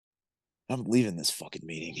I'm leaving this fucking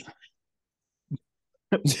meeting.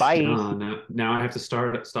 Bye. Now I have to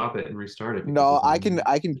stop it and restart it because No, of I can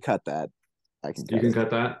cut that. I can You cut can it. cut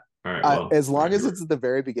that. All right. Well, as long right, as it's at the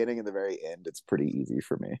very beginning and the very end, it's pretty easy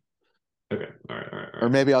for me. okay. All right. All right. All Or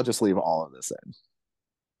right. maybe I'll just leave all of this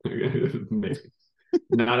Maybe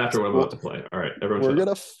not after what I'm about to play. All right, everyone. We're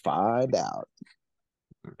gonna find out.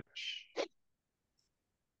 Oh,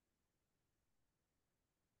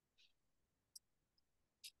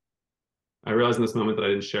 I realized in this moment that I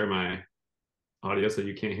didn't share my audio, so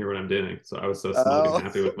you can't hear what I'm doing. So I was so smug and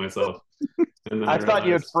happy with myself. And then I thought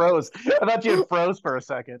you had froze. I thought you had froze for a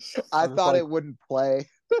second. I thought it wouldn't play.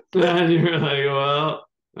 And you're like, well,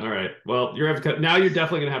 all right. Well, you're have to cut. Now you're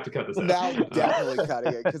definitely gonna have to cut this out. Now I'm definitely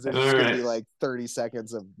cutting it because there's just gonna be like 30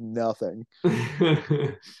 seconds of nothing.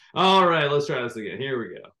 All right, let's try this again. Here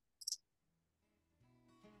we go.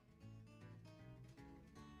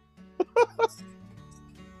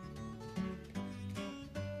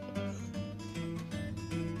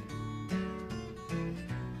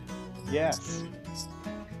 Yes.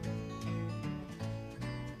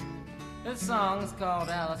 This song is called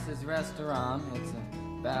Alice's Restaurant. It's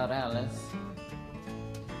about Alice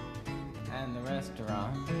and the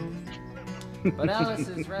restaurant. But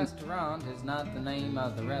Alice's Restaurant is not the name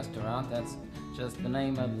of the restaurant, that's just the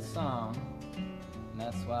name of the song. And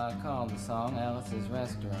that's why I call the song Alice's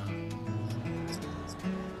Restaurant.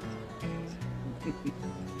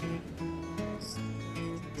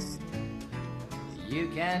 You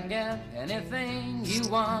can get anything you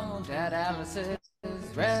want at Alice's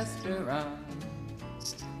Restaurant.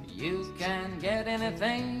 You can get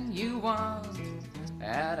anything you want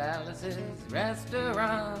at Alice's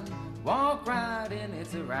Restaurant. Walk right in,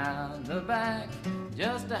 it's around the back,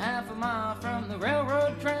 just a half a mile from the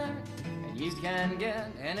railroad track. And you can get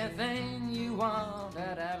anything you want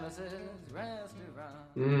at Alice's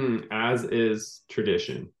Restaurant. As is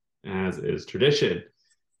tradition. As is tradition.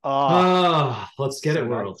 Let's get it,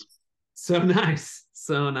 world. Nice. So nice.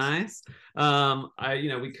 So nice.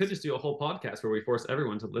 We could just do a whole podcast where we force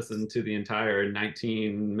everyone to listen to the entire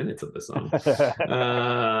 19 minutes of the song. But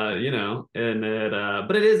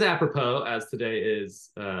it is apropos, as today is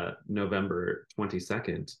November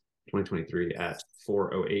 22nd, 2023 at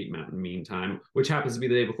 4:08 Mountain Mean Time, which happens to be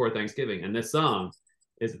the day before Thanksgiving. And this song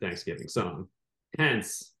is a Thanksgiving song.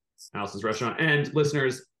 Hence, Alice's Restaurant. And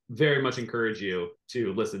listeners, very much encourage you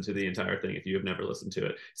to listen to the entire thing if you have never listened to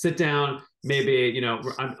it. Sit down, maybe,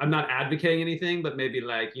 I'm not advocating anything, but maybe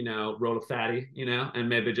roll a fatty, and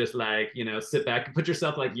maybe just sit back and put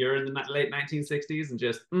yourself like you're in the late 1960s and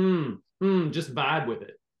just vibe with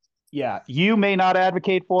it. Yeah, you may not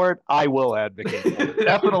advocate for it. I will advocate for it.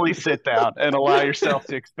 Definitely sit down and allow yourself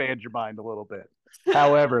to expand your mind a little bit,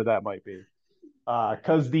 however that might be.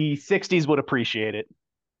 Because the 60s would appreciate it.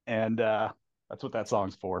 And that's what that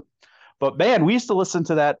song's for. But man, we used to listen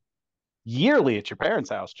to that yearly at your parents'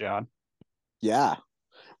 house, John. Yeah.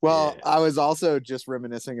 Well, yeah. I was also just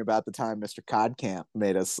reminiscing about the time Mr. Codcamp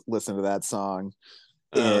made us listen to that song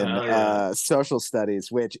in social studies,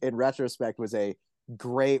 which in retrospect was a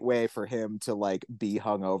great way for him to be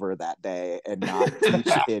hungover that day and not teach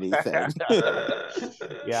anything.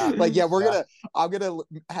 I'm gonna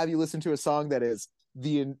have you listen to a song that is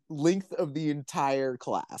the length of the entire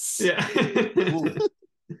class. Yeah.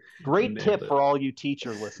 Great tip for all you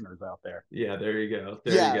teacher listeners out there. Yeah, there you go.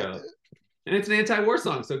 There you go. And it's an anti-war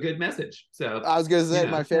song, so good message. So I was gonna say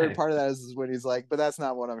my favorite part of that is when he's like, "But that's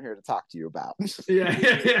not what I'm here to talk to you about." Yeah.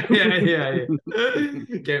 Came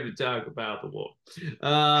to talk about the war.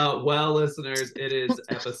 Well, listeners, it is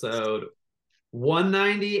episode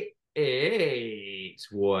 198.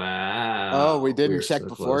 Wow. Oh, we didn't check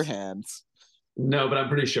beforehand. No, but I'm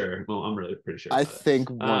pretty sure. Well, I'm really pretty sure. I think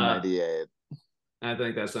 198. I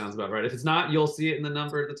think that sounds about right. If it's not, you'll see it in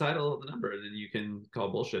the title of the number, and then you can call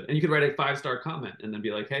bullshit. And you could write a 5-star comment and then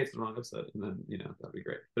be like, "Hey, it's the wrong episode," and then that'd be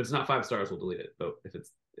great. But if it's not 5 stars, we'll delete it. But if it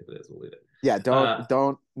is, we'll leave it. Yeah,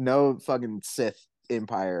 don't no fucking Sith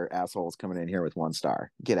Empire assholes coming in here with 1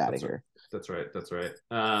 star. Get out of here. That's right.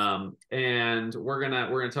 And we're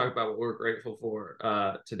gonna talk about what we're grateful for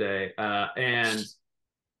today. And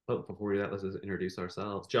before we do that, let's just introduce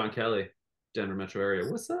ourselves. John Kelly, Denver metro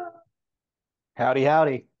area. What's up? Howdy.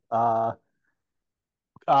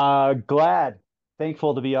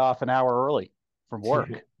 Thankful to be off an hour early from work,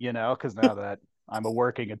 because now that I'm a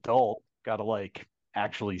working adult, gotta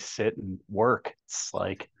actually sit and work. It's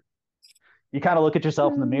you kind of look at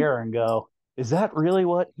yourself in the mirror and go, is that really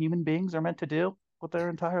what human beings are meant to do with their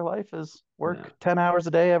entire life, is work 10 hours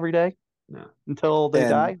a day every day until they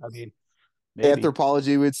die? I mean,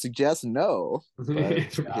 Anthropology would suggest no, but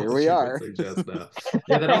here we are. Suggest no.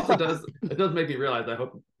 Yeah, that also does make me realize I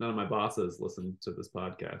hope none of my bosses listen to this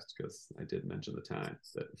podcast because I did mention the time.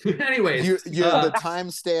 But anyways, the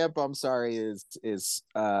timestamp, I'm sorry, is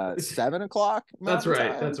 7 o'clock. That's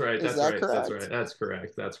right. That's correct.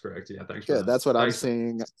 That's correct. Yeah, thanks. Good. That's what I'm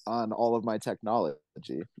seeing on all of my technology, which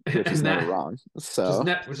is never wrong. So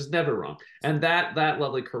which is never wrong. And that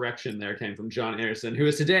lovely correction there came from John Anderson, who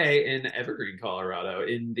is today in Evergreen, Colorado,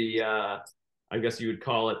 in the I guess you would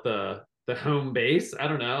call it the home base. I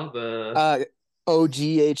don't know, the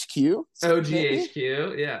OGHQ.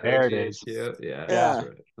 OGHQ. Yeah. There it is. Yeah.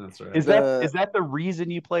 That's right. Is that the reason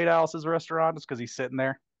you played Alice's Restaurant? Is because he's sitting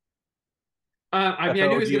there? I mean, I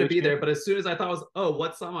knew he was going to be there, but as soon as I thought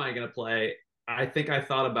what song am I going to play? I think I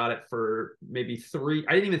thought about it for maybe 3.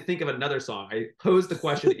 I didn't even think of another song. I posed the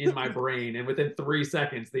question in my brain, and within 3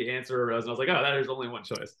 seconds, the answer arose. And I was like, oh, there's only one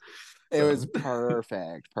choice. It was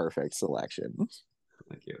perfect selection.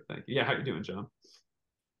 Thank you. Yeah, how you doing, John?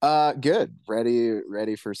 Good.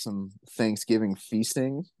 Ready for some Thanksgiving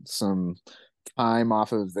feasting, some time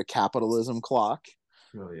off of the capitalism clock.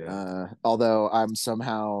 Oh yeah. Although I'm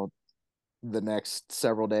somehow the next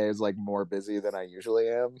several days like more busy than I usually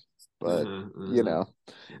am, but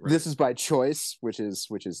this is by choice, which is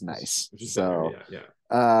nice. So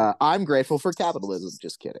I'm grateful for capitalism.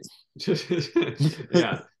 Just kidding.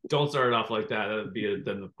 Yeah, don't start it off like that. That would be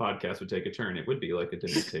then the podcast would take a turn. It would be like a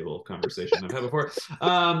dinner table conversation I've had before.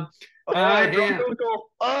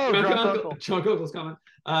 Drunk Uncle's coming.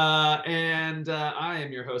 And I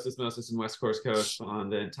am your hostess, Moses, and West Coast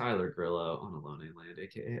correspondent Tyler Grillo on Alone in Land,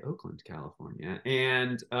 aka Oakland, California.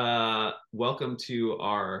 And welcome to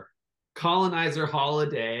our colonizer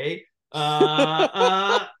holiday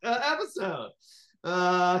episode.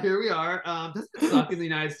 Here we are. Doesn't it suck in the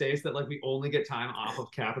United States that like we only get time off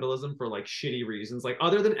of capitalism for like shitty reasons? Like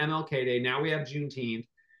other than MLK Day, now we have Juneteenth.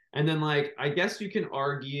 And then, like, I guess you can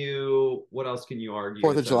argue. What else can you argue?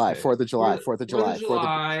 4th of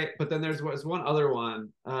July. But then there's one other one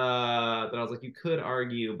that I was like, you could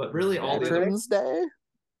argue, but really all the Veterans Day,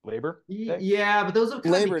 Labor Day? Yeah, but those have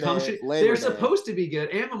kind of become shit. They're supposed to be good,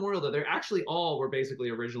 and Memorial Day. They're actually were basically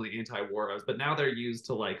originally anti-war, but now they're used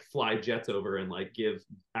to like fly jets over and like give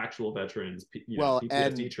actual veterans,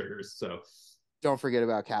 PTSD triggers. So don't forget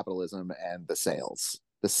about capitalism and the sales.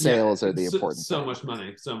 The sales are the important thing. So much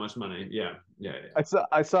money. Yeah.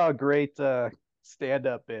 I saw a great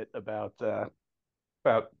stand-up bit about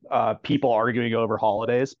people arguing over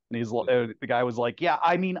holidays, and the guy was like, yeah,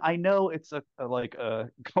 I mean, I know it's a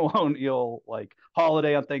colonial like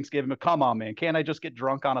holiday on Thanksgiving, but come on, man, can't I just get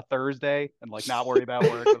drunk on a Thursday and like not worry about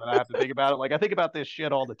work and then I have to think about it? Like I think about this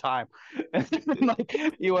shit all the time. And like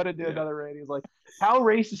you want to do another rant, he's like, how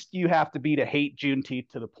racist do you have to be to hate Juneteenth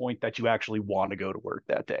to the point that you actually want to go to work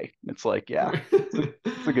that day? And it's like, yeah, it's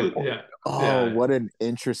a good point. What an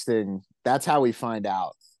interesting. That's how we find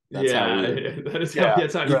out. That's how you figure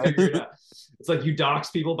it out. It's like you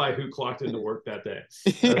dox people by who clocked into work that day.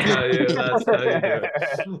 That's how you do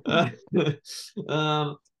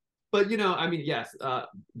it. But I mean, yes,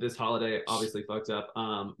 this holiday obviously fucked up.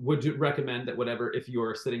 Would you recommend that if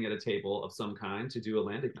you're sitting at a table of some kind, to do a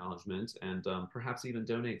land acknowledgement and perhaps even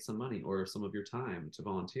donate some money or some of your time to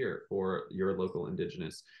volunteer for your local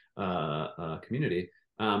indigenous community.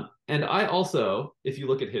 And I also, if you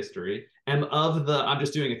look at history, I'm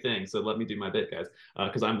just doing a thing, so let me do my bit, guys,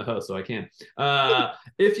 because I'm the host, so I can.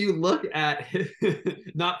 If you look at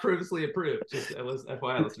not previously approved, just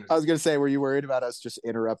FYI listeners. I was gonna say, were you worried about us just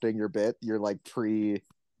interrupting your bit? You're like please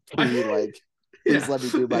let me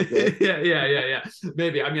do my bit. Yeah.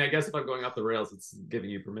 Maybe. I mean, I guess if I'm going off the rails, it's giving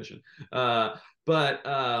you permission.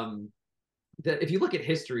 If you look at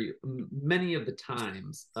history, many of the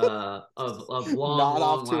times of long, not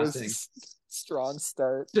off to a strong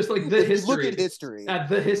start. Just like the history. Look at history.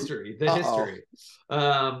 History.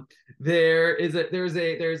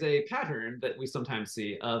 There's a pattern that we sometimes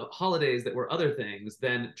see of holidays that were other things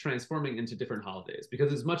then transforming into different holidays,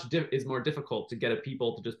 because it's more difficult to get a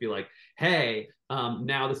people to just be like, hey,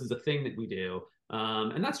 now this is a thing that we do.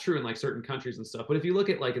 And that's true in like certain countries and stuff. But if you look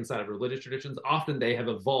at like inside of religious traditions, often they have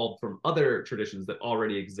evolved from other traditions that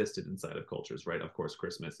already existed inside of cultures, right? Of course,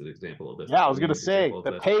 Christmas is an example of this. Yeah, I was going to say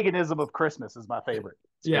the paganism of Christmas is my favorite.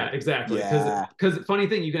 Yeah, exactly. Because funny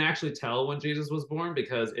thing, you can actually tell when Jesus was born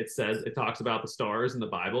because it talks about the stars in the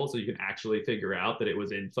Bible. So you can actually figure out that it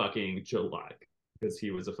was in fucking July. Because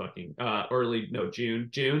he was a fucking July,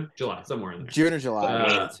 somewhere in there. June or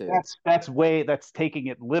July. That's taking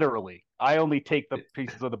it literally. I only take the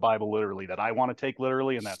pieces of the Bible literally that I want to take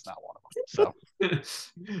literally, and that's not one of them. So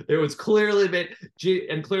it was clearly made,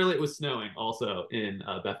 and clearly it was snowing also in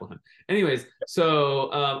Bethlehem. Anyways, so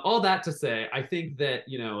all that to say, I think that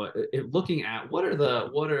looking at what are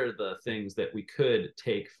the things that we could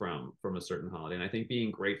take from a certain holiday, and I think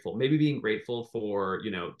maybe being grateful for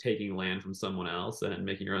taking land from someone else and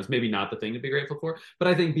making your own is maybe not the thing to be grateful for, but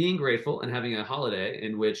I think being grateful and having a holiday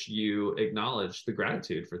in which you acknowledge the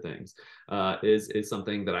gratitude for things is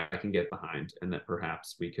something that I can get behind, and that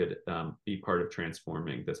perhaps we could be part of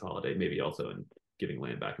transforming this holiday, maybe also in giving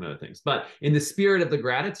land back and other things. But in the spirit of the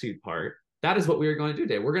gratitude part, that is what we are going to do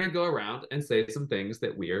today. We're going to go around and say some things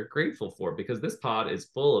that we are grateful for, because this pod is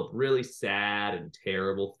full of really sad and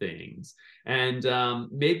terrible things. And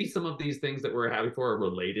maybe some of these things that we're happy for are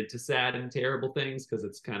related to sad and terrible things, because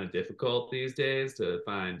it's kind of difficult these days to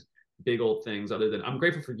find big old things other than I'm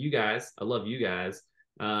grateful for you guys. I love you guys.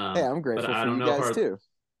 Hey, I'm grateful but I for don't you know guys if too.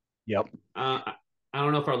 Yep. I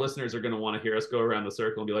don't know if our listeners are going to want to hear us go around the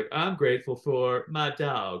circle and be like, I'm grateful for my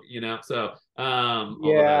dog, So, although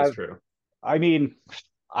that is true. I mean,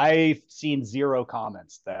 I've seen 0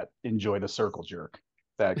 comments that enjoy the circle jerk.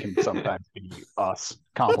 That can sometimes be us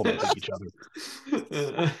complimenting each other.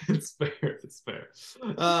 It's fair. It's fair.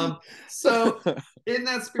 So, in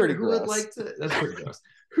that spirit, who would like to? That's pretty gross.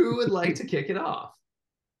 Who would like to kick it off?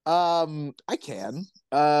 I can.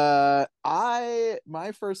 My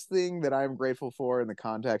first thing that I'm grateful for in the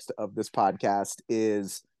context of this podcast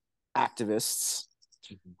is activists.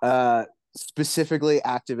 Specifically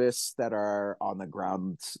activists that are on the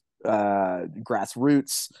ground,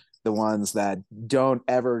 grassroots, the ones that don't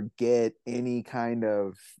ever get any kind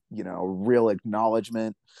of real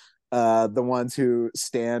acknowledgement, the ones who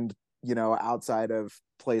stand outside of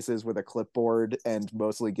places with a clipboard and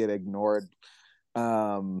mostly get ignored,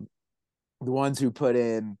 the ones who put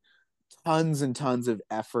in tons and tons of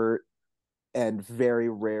effort and very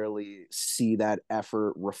rarely see that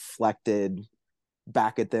effort reflected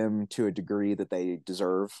back at them to a degree that they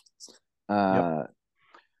deserve.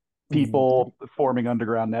 People forming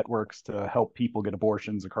underground networks to help people get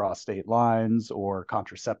abortions across state lines or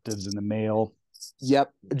contraceptives in the mail.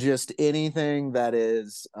 Yep, just anything that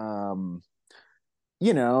is not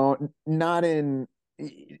in,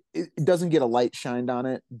 it doesn't get a light shined on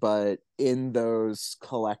it, but in those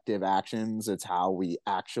collective actions, it's how we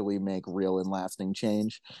actually make real and lasting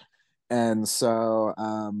change. And so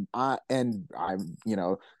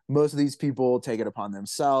most of these people take it upon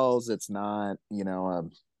themselves. It's not they're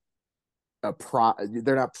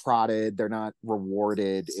not prodded, they're not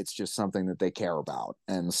rewarded, it's just something that they care about.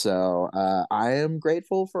 And so I am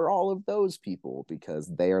grateful for all of those people, because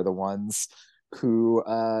they are the ones who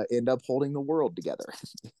end up holding the world together.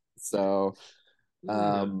 So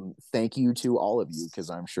thank you to all of you, because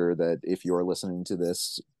I'm sure that if you're listening to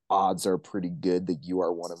this, odds are pretty good that you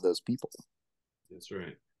are one of those people. That's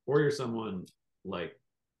right. Or you're someone like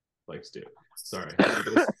Stu. Sorry.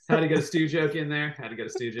 How to get a Stu joke in there.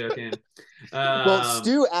 Well,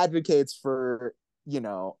 Stu advocates for,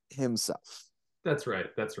 himself. That's right.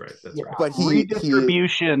 Yeah, but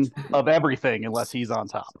redistribution of everything unless he's on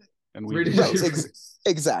top. And we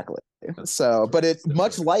exactly. So, but it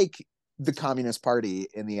much like the Communist Party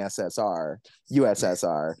in the USSR,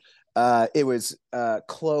 it was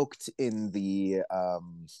cloaked in the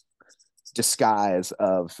disguise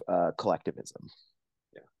of collectivism.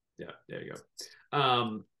 Yeah, there you go.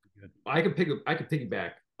 I could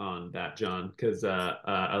piggyback on that, John, because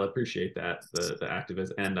I'll appreciate that, the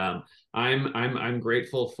activist, and I'm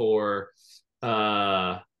grateful for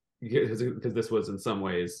because this was in some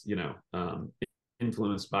ways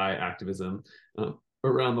influenced by activism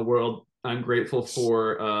around the world. I'm grateful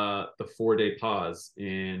for the 4-day pause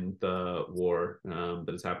in the war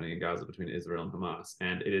that is happening in Gaza between Israel and Hamas.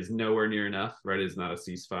 And it is nowhere near enough, right? It is not a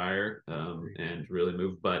ceasefire and really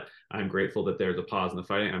moved, but I'm grateful that there's a pause in the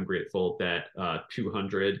fighting. I'm grateful that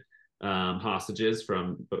 200 hostages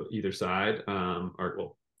from either side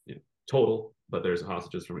total, but there's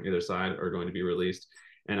hostages from either side are going to be released.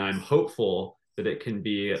 And I'm hopeful that it can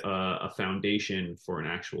be a foundation for an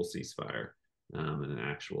actual ceasefire. And an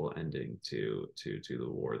actual ending to the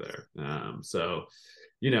war there. So,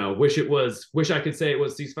 wish I could say it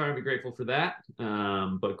was ceasefire and be grateful for that.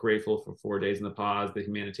 But grateful for 4 days in the pause, the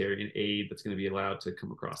humanitarian aid that's going to be allowed to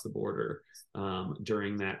come across the border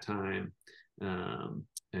during that time. And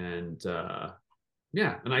I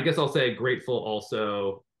guess I'll say grateful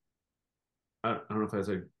also. I don't know if I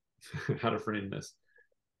say how to frame this.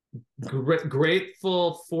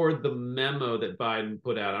 Grateful for the memo that Biden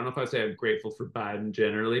put out. I don't know if I say I'm grateful for Biden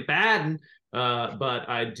generally. Biden, But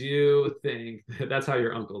I do think that's how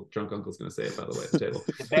your drunk uncle's going to say it, by the way, at the table.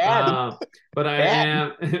 Bad. But I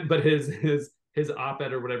Bad. am, but his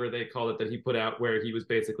op-ed or whatever they called it that he put out, where he was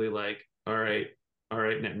basically like, all right,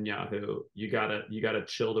 Netanyahu, you gotta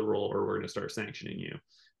chill the roll, or we're going to start sanctioning you.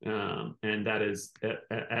 And that is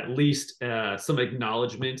at least some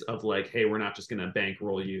acknowledgement of like, hey, we're not just going to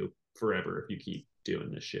bankroll you forever if you keep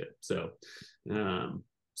doing this shit. So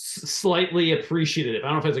slightly appreciative. I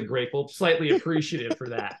don't know if it's a grateful, slightly appreciative for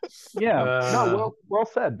that. Yeah. No, well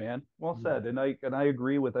said, man. Well said. And I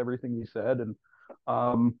agree with everything you said. And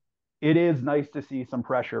it is nice to see some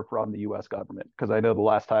pressure from the US government, because I know the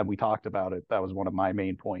last time we talked about it, that was one of my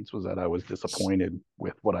main points, was that I was disappointed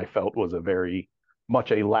with what I felt was a very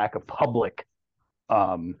much a lack of public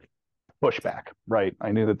pushback, right?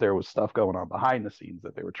 I knew that there was stuff going on behind the scenes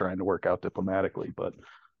that they were trying to work out diplomatically, but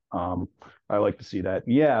I like to see that.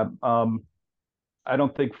 Yeah, I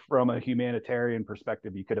don't think from a humanitarian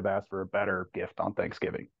perspective you could have asked for a better gift on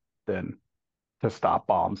Thanksgiving than to stop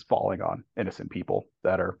bombs falling on innocent people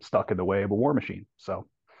that are stuck in the way of a war machine. So,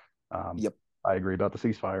 yep, I agree about the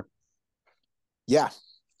ceasefire. Yeah,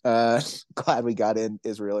 glad we got in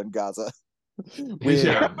Israel and Gaza. We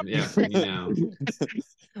had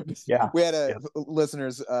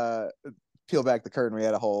listeners peel back the curtain. We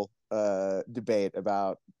had a whole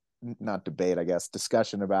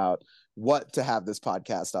discussion about what to have this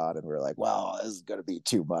podcast on, and we were like, well, this is going to be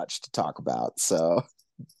too much to talk about, so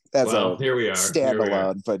here we are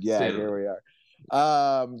standalone. But here we are.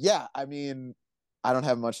 I mean, I don't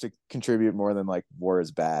have much to contribute more than like war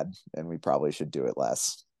is bad and we probably should do it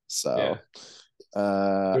less. So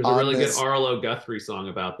there's a really good Arlo Guthrie song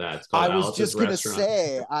about that. It's called I was Alice's just gonna Restaurant.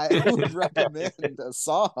 say I would recommend a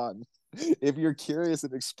song if you're curious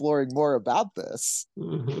in exploring more about this. I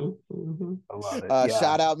love it.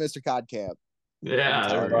 Shout out Mr. Codcamp.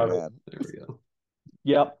 There we go.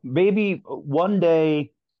 Yep. Maybe one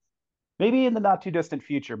day, maybe in the not too distant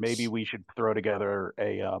future, maybe we should throw together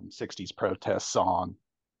a 60s protest song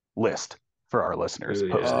list for our listeners,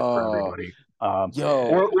 post it for everybody.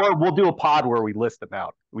 Or we'll do a pod where we list them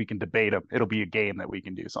out. We can debate them. It'll be a game that we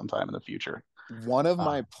can do sometime in the future. One of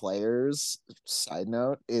my players, side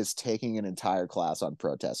note, is taking an entire class on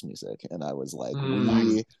protest music, and I was like,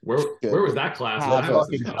 where was that class?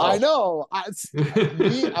 I know.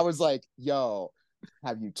 I was like, yo,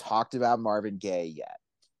 have you talked about Marvin Gaye yet?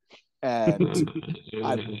 And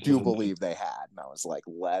I do believe they had, and I was like,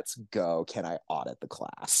 let's go. Can I audit the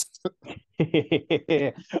class?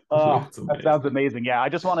 That sounds amazing. Yeah, I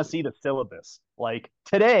just want to see the syllabus. Like,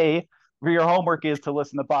 today your homework is to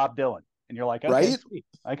listen to Bob Dylan, and you're like, okay, right? Sweet.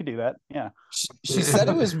 I can do that. Yeah. She said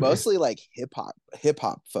it was mostly like hip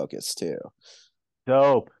hop focused too.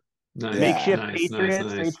 Dope. Nice. Makeshift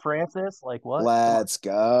Patriots, St. Francis. Like, what? Let's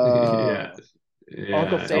go.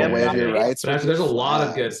 Uncle Sam. There's a lot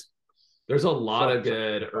of good. There's a lot of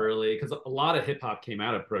good early, because a lot of hip hop came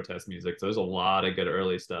out of protest music. So there's a lot of good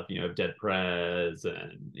early stuff. You know, Dead Prez,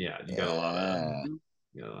 and you got a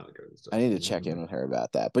lot of good stuff. I need to check in with her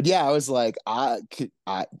about that. But yeah, I was like, I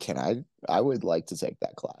would like to take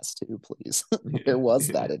that class too, please. Where was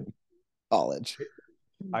that in college?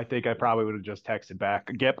 I think I probably would have just texted back,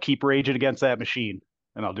 keep raging against that machine,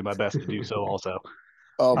 and I'll do my best to do so also.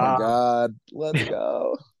 Oh my God, let's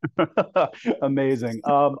go. Amazing.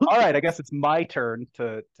 All right, I guess it's my turn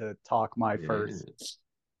to talk my first.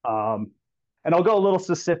 And I'll go a little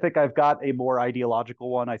specific. I've got a more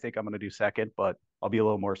ideological one I think I'm going to do second, but I'll be a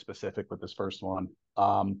little more specific with this first one.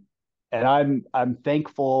 And I'm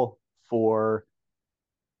thankful for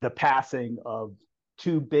the passing of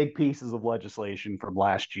two big pieces of legislation from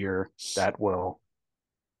last year that will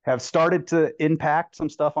have started to impact some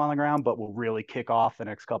stuff on the ground, but will really kick off the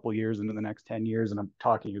next couple of years into the next 10 years. And I'm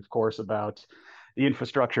talking, of course, about the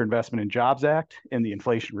Infrastructure Investment and Jobs Act and the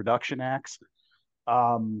Inflation Reduction Acts.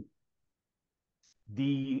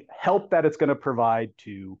 The help that it's going to provide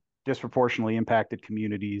to disproportionately impacted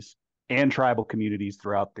communities and tribal communities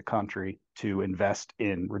throughout the country to invest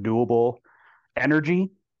in renewable energy,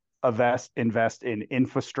 invest in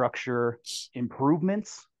infrastructure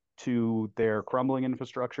improvements to their crumbling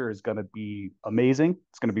infrastructure is going to be amazing.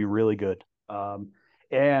 It's going to be really good.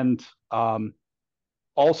 And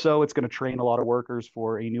also, it's going to train a lot of workers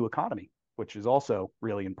for a new economy, which is also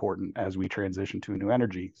really important as we transition to a new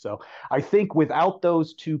energy. So I think without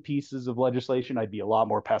those two pieces of legislation, I'd be a lot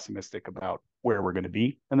more pessimistic about where we're going to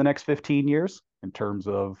be in the next 15 years in terms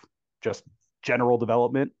of just general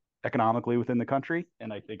development economically within the country.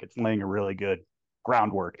 And I think it's laying a really good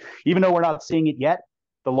groundwork. Even though we're not seeing it yet,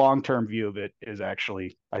 the long-term view of it is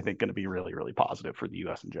actually, I think, going to be really, really positive for the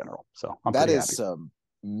U.S. in general. So I'm that is happy. some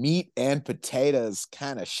meat and potatoes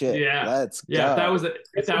kind of shit. Yeah. Let's go. If that was a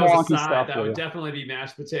side, stuff, that would definitely be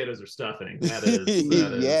mashed potatoes or stuffing.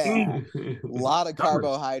 That yeah. A lot of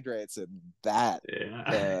carbohydrates in that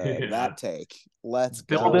that take. Let's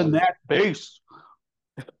build in that base.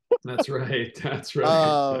 That's right. That's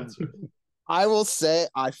right. I will say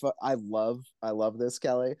I love this,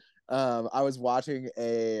 Kelly. I was watching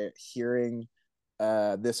a hearing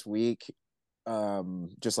this week,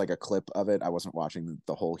 just like a clip of it. I wasn't watching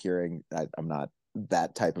the whole hearing. I'm not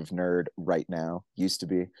that type of nerd right now. Used to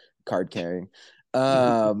be card carrying.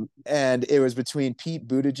 And it was between Pete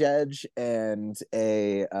Buttigieg and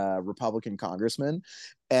a Republican congressman,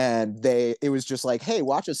 and it was just like, hey,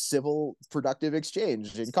 watch a civil productive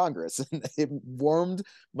exchange in Congress. And it warmed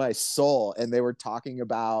my soul. And they were talking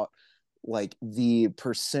about like the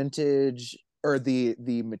percentage or the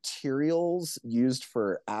materials used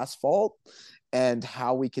for asphalt and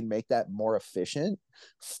how we can make that more efficient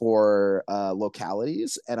for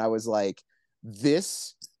localities. And I was like,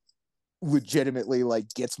 this legitimately like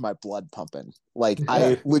gets my blood pumping. Like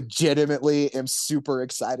I legitimately am super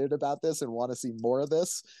excited about this and want to see more of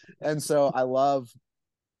this. And so I love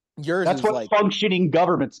yours. That's what like functioning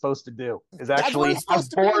government's supposed to do, is actually have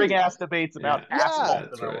boring ass debates about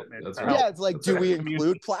asphalt development. That's right. Yeah, it's like, do we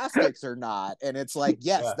include plastics or not? And it's like,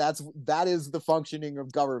 yes, that is the functioning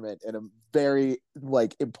of government in a very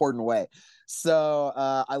like important way. So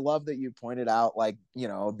I love that you pointed out like, you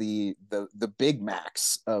know, the big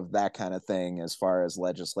max of that kind of thing as far as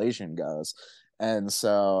legislation goes. And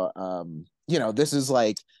so you know, this is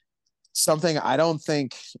like something I don't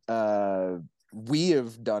think we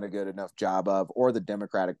have done a good enough job of, or the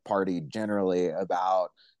Democratic Party generally,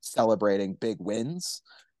 about celebrating big wins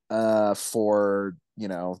for, you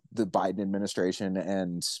know, the Biden administration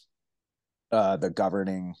and the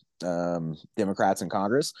governing Democrats in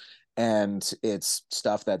Congress. And it's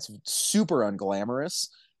stuff that's super unglamorous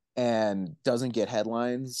and doesn't get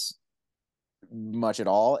headlines much at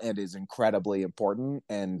all, and is incredibly important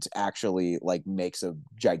and actually like makes a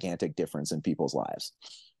gigantic difference in people's lives.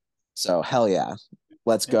 So hell yeah,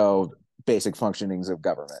 let's go. Basic functionings of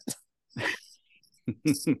government.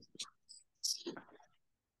 You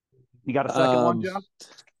got a second one, John?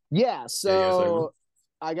 Yeah. So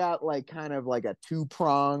I got like kind of like a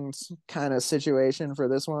two-pronged kind of situation for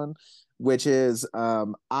this one, which is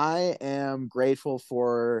I am grateful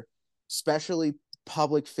for especially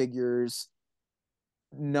public figures,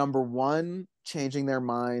 number one, changing their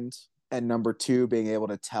mind, and number two, being able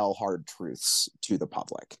to tell hard truths to the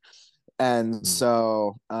public. And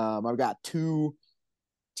so I've got two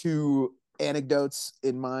anecdotes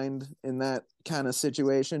in mind in that kind of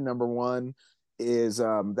situation. Number one is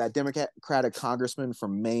that Democratic congressman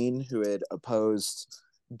from Maine who had opposed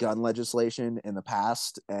gun legislation in the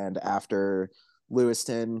past, and after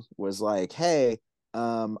Lewiston was like, hey,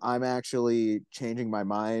 I'm actually changing my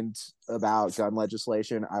mind about gun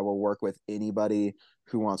legislation. I will work with anybody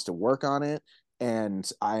who wants to work on it. And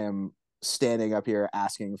I am standing up here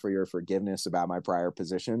asking for your forgiveness about my prior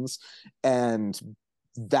positions. And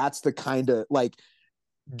that's the kind of like,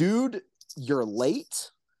 dude, you're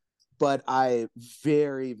late, but I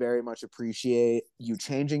very, very much appreciate you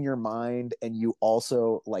changing your mind, and you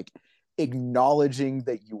also like acknowledging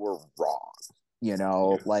that you were wrong. You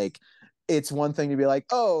know, like, it's one thing to be like,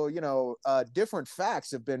 oh, you know, different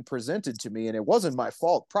facts have been presented to me and it wasn't my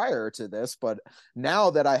fault prior to this, but now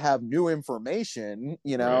that I have new information,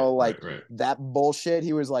 you know, that bullshit.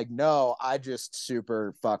 He was like, no, I just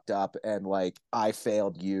super fucked up, and like I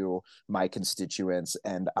failed you, my constituents,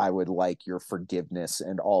 and I would like your forgiveness,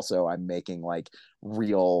 and also I'm making like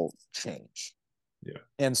real change. Yeah.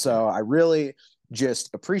 And so I really just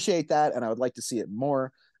appreciate that, and I would like to see it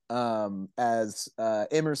more. As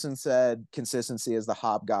Emerson said, consistency is the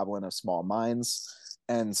hobgoblin of small minds.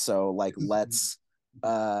 And so like, let's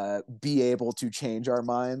be able to change our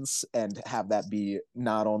minds and have that be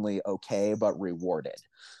not only okay, but rewarded.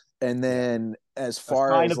 And then as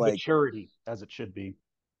far as like maturity, as it should be.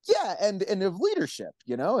 Yeah. And of leadership,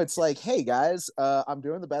 you know, it's like, hey guys, I'm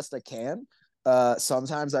doing the best I can.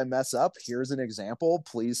 Sometimes I mess up. Here's an example.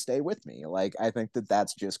 Please stay with me. Like, I think that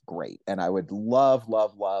that's just great. And I would love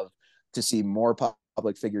to see more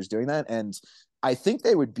public figures doing that. And I think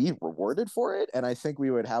they would be rewarded for it. And I think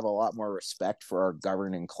we would have a lot more respect for our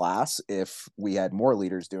governing class if we had more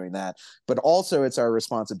leaders doing that. But also it's our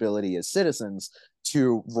responsibility as citizens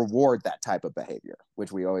to reward that type of behavior,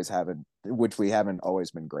 which we haven't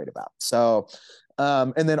always been great about. So,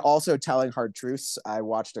 and then also telling hard truths. I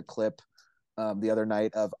watched a clip the other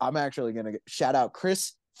night of, I'm actually going to shout out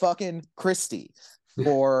Chris fucking Christie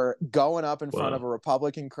or going up in front Wow. of a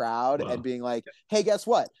Republican crowd Wow. and being like, hey, guess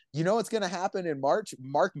what? You know what's going to happen in March?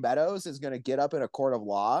 Mark Meadows is going to get up in a court of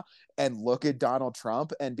law and look at Donald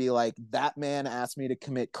Trump and be like, that man asked me to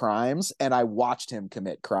commit crimes and I watched him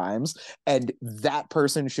commit crimes, and that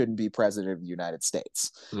person shouldn't be president of the United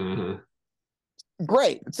States.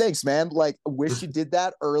 Great. Thanks, man. Like, wish you did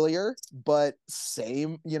that earlier, but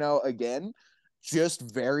same, you know, again,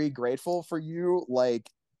 just very grateful for you, like,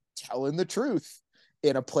 telling the truth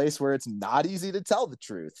in a place where it's not easy to tell the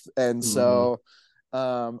truth. And so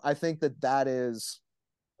I think that is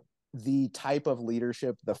the type of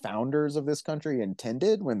leadership the founders of this country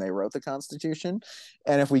intended when they wrote the Constitution.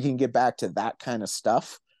 And if we can get back to that kind of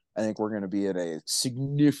stuff, I think we're going to be in a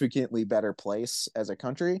significantly better place as a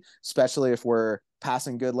country, especially if we're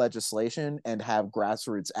passing good legislation and have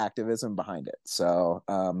grassroots activism behind it. So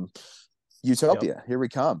utopia, here we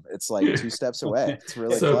come. It's like 2 steps away. It's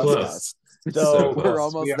really so close, close. guys. So we're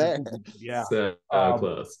almost there. Yeah. So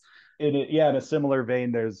close. In a similar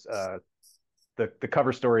vein, there's the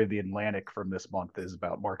cover story of the Atlantic from this month is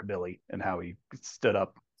about Mark Milley and how he stood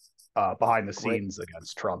up behind the scenes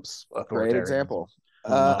against Trump's authoritarian. Great example.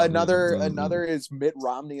 Another is Mitt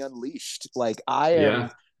Romney Unleashed. Like I'm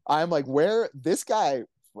like, where this guy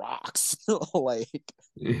rocks. Like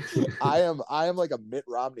I am like a Mitt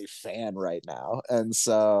Romney fan right now. And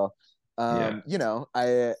so you know,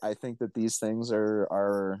 I think that these things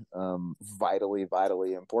are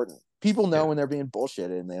vitally important. People know when they're being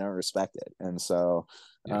bullshitted and they don't respect it. And so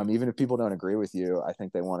even if people don't agree with you, I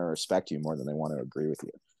think they want to respect you more than they want to agree with you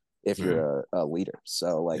if you're a leader.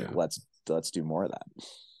 So like let's do more of that.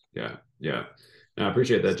 Yeah. No, I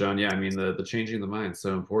appreciate that, John. Yeah, I mean the changing the mind is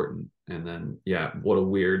so important. And then what a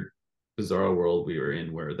weird, bizarre world we were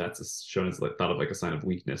in where that's shown as like thought of like a sign of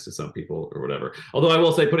weakness to some people or whatever. Although I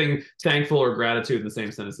will say putting thankful or gratitude in the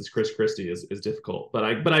same sentence as Chris Christie is difficult. But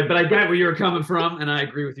I get where you're coming from, and I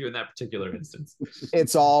agree with you in that particular instance.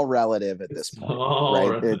 It's all relative at this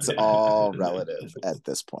point, right? It's all relative at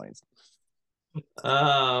this point.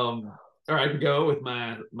 All right, go with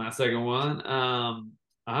my second one.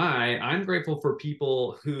 I'm grateful for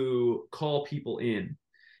people who call people in.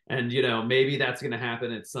 And, you know, maybe that's going to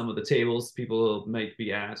happen at some of the tables people might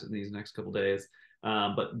be at in these next couple days.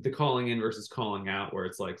 But the calling in versus calling out, where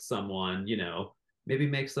it's like someone, you know, maybe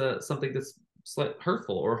makes something that's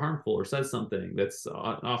hurtful or harmful or says something that's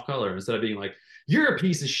off color, instead of being like, you're a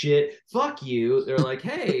piece of shit, fuck you. They're like,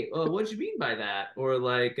 hey, what do you mean by that? Or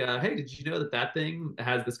like, hey, did you know that thing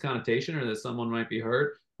has this connotation or that someone might be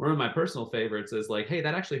hurt? One of my personal favorites is like, hey,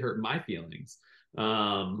 that actually hurt my feelings.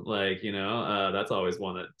 Like, you know, that's always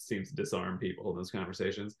one that seems to disarm people in those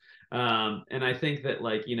conversations. And I think that,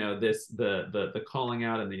 like, you know, the calling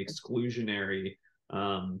out and the exclusionary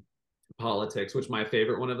politics, which my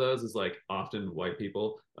favorite one of those is like often white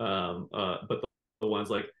people, but the ones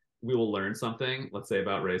like, we will learn something, let's say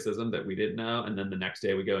about racism that we didn't know, and then the next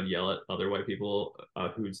day we go and yell at other white people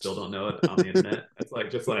who still don't know it on the internet. It's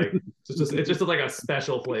like it's just like a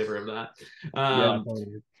special flavor of that.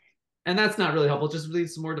 And that's not really helpful. It just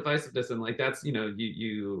leads to more divisiveness. And like, that's, you know,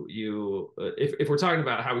 if we're talking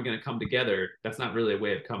about how we're going to come together, that's not really a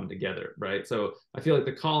way of coming together. Right. So I feel like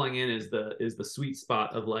the calling in is the sweet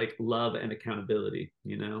spot of like love and accountability,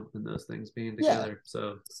 you know, and those things being together.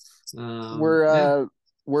 So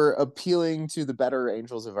we're appealing to the better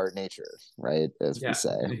angels of our nature, right? As we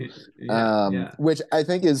say, which I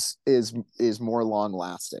think is more long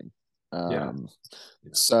lasting.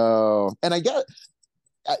 So, and I get,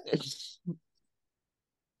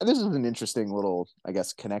 this is an interesting little, I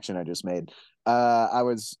guess, connection I just made. I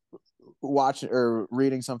was watching or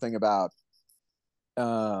reading something about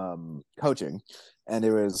coaching, and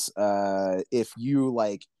it was if you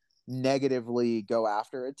like negatively go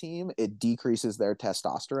after a team, it decreases their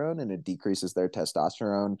testosterone, and it decreases their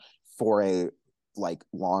testosterone for a like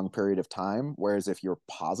long period of time, whereas if you're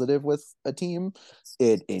positive with a team,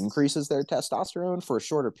 it increases their testosterone for a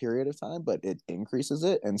shorter period of time, but it increases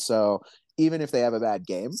it. And so even if they have a bad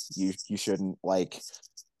game, you shouldn't like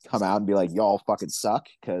come out and be like, y'all fucking suck,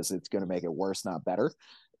 because it's going to make it worse, not better.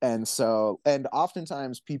 And so, and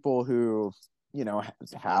oftentimes people who, you know,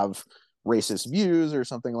 have racist views or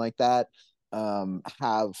something like that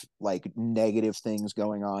have like negative things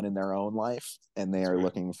going on in their own life, and they are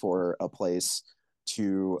looking for a place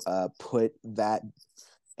to put that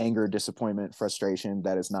anger, disappointment, frustration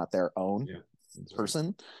that is not their own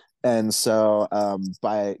person. And so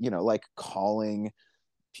by, you know, like calling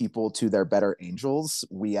people to their better angels,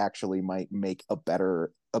 we actually might make a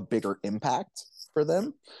bigger impact for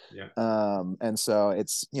them. Yeah. And so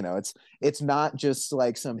it's, you know, it's not just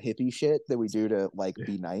like some hippie shit that we do to like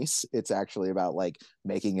be nice. It's actually about like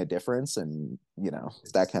making a difference and, you know,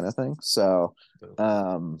 that kind of thing. So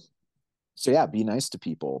yeah, be nice to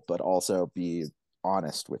people, but also be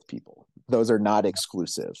honest with people. Those are not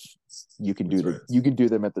exclusive. You can you can do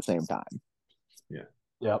them at the same time. Yeah.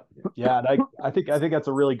 Yep. Yeah. And I think that's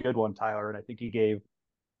a really good one, Tyler. And I think you gave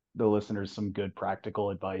the listeners some good practical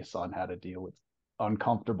advice on how to deal with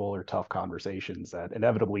uncomfortable or tough conversations that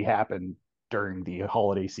inevitably happen during the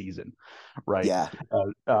holiday season. Right. Yeah.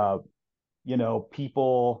 You know,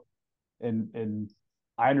 people and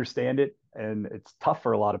I understand it, and it's tough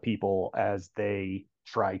for a lot of people as they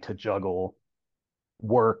try to juggle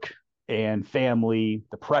work and family,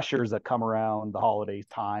 the pressures that come around the holidays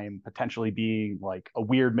time, potentially being like a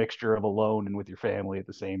weird mixture of alone and with your family at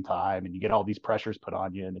the same time, and you get all these pressures put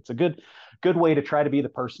on you. And it's a good way to try to be the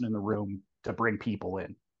person in the room to bring people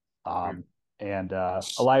in, and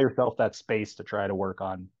allow yourself that space to try to work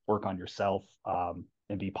on yourself,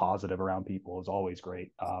 and be positive around people is always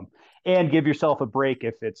great. And give yourself a break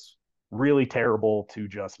if it's really terrible to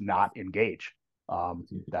just not engage.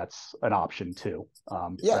 That's an option too.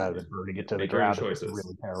 Rather than burning it to the ground if it's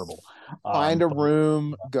really terrible. Find a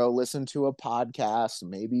room, go listen to a podcast,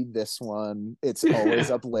 maybe this one. It's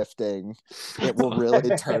always uplifting. It will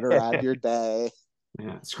really turn around your day.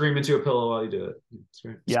 Yeah, scream into a pillow while you do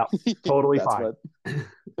it. Yeah, totally fine.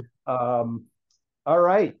 All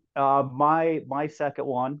right. My second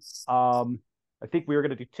one. I think we were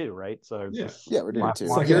gonna do two, right? So yeah, we're doing two.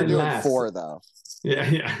 You're doing four though.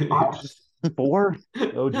 Yeah. 4?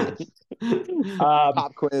 Oh geez.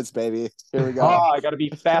 Pop quiz, baby. Here we go. I gotta be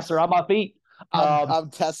faster on my feet. I'm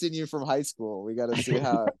testing you from high school. We gotta see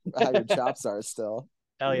how your chops are still.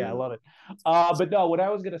 Hell yeah, I love it. But no, what I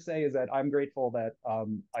was gonna say is that I'm grateful that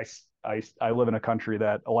I live in a country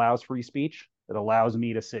that allows free speech, that allows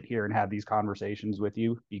me to sit here and have these conversations with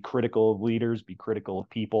you, be critical of leaders, be critical of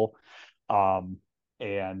people,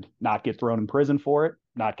 and not get thrown in prison for it,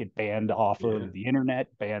 not get banned off of the internet,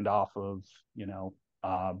 banned off of, you know,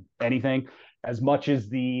 anything. As much as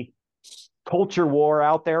the culture war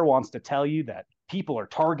out there wants to tell you that people are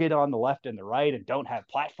targeted on the left and the right and don't have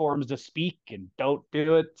platforms to speak and don't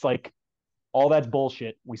do it, it's like, all that's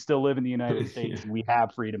bullshit. We still live in the United States and we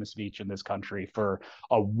have freedom of speech in this country for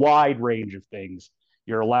a wide range of things.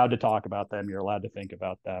 You're allowed to talk about them. You're allowed to think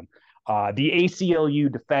about them. The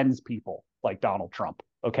ACLU defends people like Donald Trump,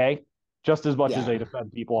 okay? Just as much as they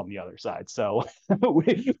defend people on the other side. So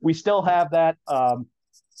we still have that.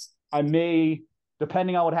 I may,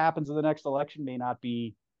 depending on what happens in the next election, may not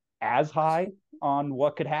be as high on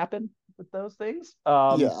what could happen with those things,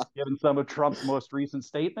 given some of Trump's most recent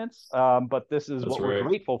statements. But this is what we're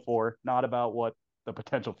grateful for, not about what the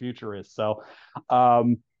potential future is. So,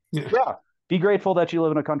 be grateful that you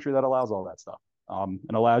live in a country that allows all that stuff, and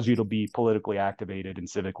allows you to be politically activated and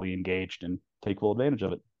civically engaged and take full advantage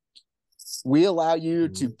of it. We allow you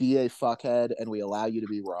to be a fuckhead, and we allow you to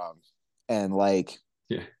be wrong. And like,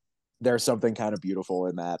 there's something kind of beautiful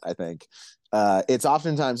in that, I think. It's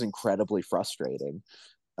oftentimes incredibly frustrating.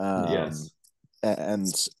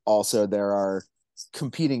 And also there are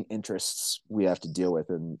competing interests we have to deal with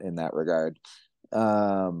in that regard.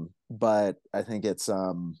 But I think it's,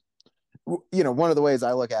 you know, one of the ways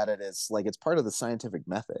I look at it is like, it's part of the scientific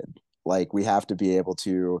method. Like, we have to be able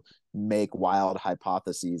to make wild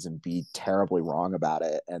hypotheses and be terribly wrong about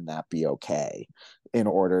it, and that be okay, in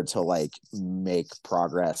order to like make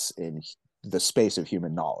progress in the space of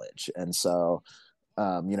human knowledge. And so,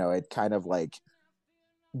 you know, it kind of like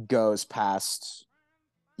goes past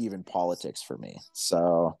even politics for me.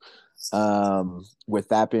 So, with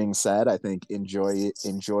that being said, I think enjoy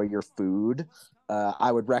your food.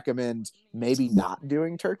 I would recommend maybe not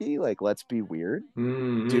doing turkey. Like, let's be weird.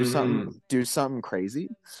 Do something crazy.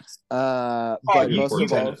 But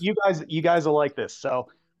you guys will like this. So,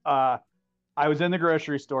 I was in the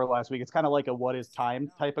grocery store last week. It's kind of like a what is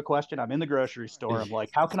time type of question. I'm in the grocery store. I'm like,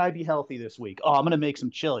 how can I be healthy this week? Oh, I'm going to make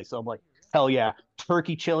some chili. So I'm like, hell yeah,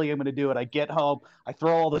 turkey chili. I'm going to do it. I get home, I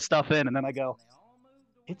throw all this stuff in, and then I go,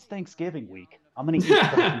 it's Thanksgiving week. I'm going to eat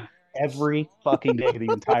turkey every fucking day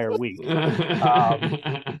the entire week.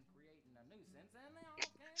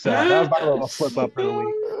 So that was my little slip up for the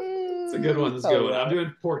week. It's a good one. It's a good one. I'm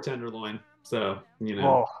doing pork tenderloin. So, you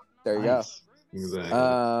know. There you go.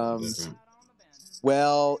 Exactly.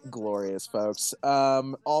 Well, glorious, folks.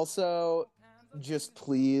 Also, just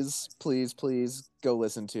please go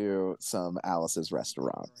listen to some Alice's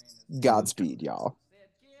Restaurant. Godspeed, y'all.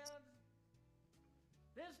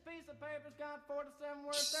 This piece of paper's got 47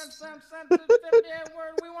 words, 37 sentences, 58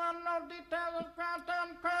 words. We want to know details of the crime,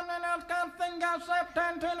 time, crime, and else kind of thing. Got to say,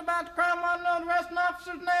 tell about the crime, want to know the rest of the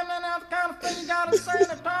officer's name, and else kind of thing. You got to say in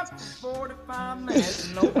the talk for 45 minutes,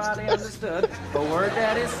 and nobody understood a word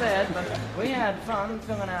that he said. But we had fun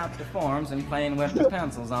filling out the forms and playing with the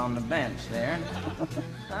pencils on the bench there.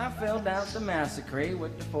 I filled out the Massacree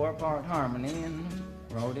with the 4-part harmony and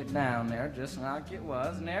wrote it down there just like it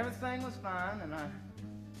was, and everything was fine. And I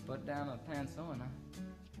put down a pencil and I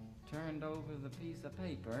turned over the piece of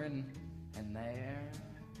paper, and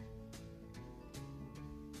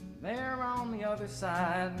there on the other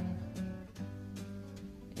side,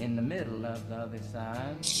 in the middle of the other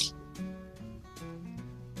side,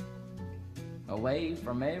 away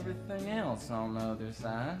from everything else on the other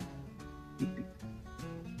side,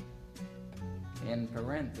 in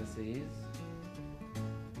parentheses,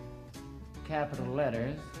 capital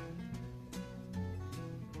letters,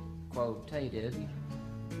 quotated,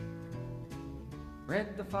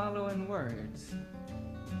 read the following words.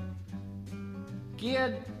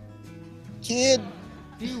 Kid,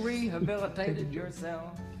 you rehabilitated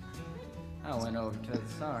yourself. I went over to the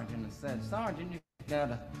sergeant and said, Sergeant, you got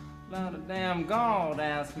a lot of damn gall to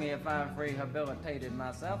ask me if I've rehabilitated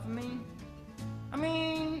myself. I'm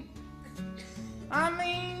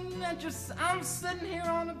sitting here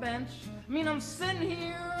on a bench. I'm sitting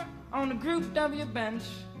here on the Group W bench.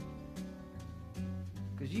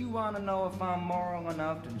 Cause you want to know if I'm moral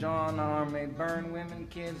enough to join the army, burn women,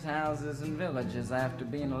 kids, houses, and villages after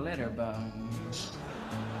being a litter bug.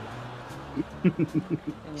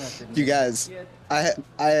 You guys, I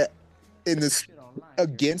in this,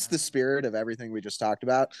 against the spirit of everything we just talked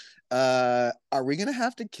about, are we gonna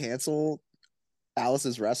have to cancel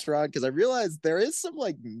Alice's Restaurant? Because I realized there is some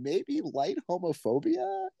maybe light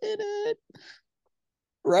homophobia in it,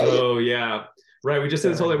 right? Oh yeah, right. We just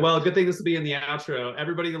said totally. Well, good thing this will be in the outro.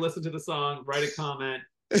 Everybody can listen to the song, write a comment.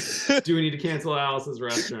 Do we need to cancel Alice's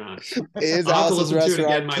Restaurant? Is Alice's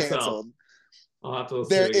Restaurant canceled? I'll have to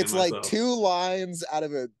listen to it again myself. It's 2 lines out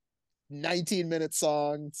of a 19-minute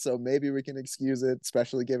song, so maybe we can excuse it,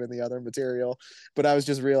 especially given the other material. But I was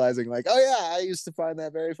just realizing oh yeah, I used to find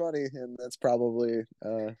that very funny, and that's probably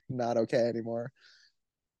not okay anymore.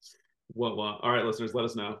 Well, all right, listeners, let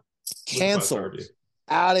us know. Canceled.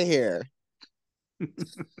 Out of here.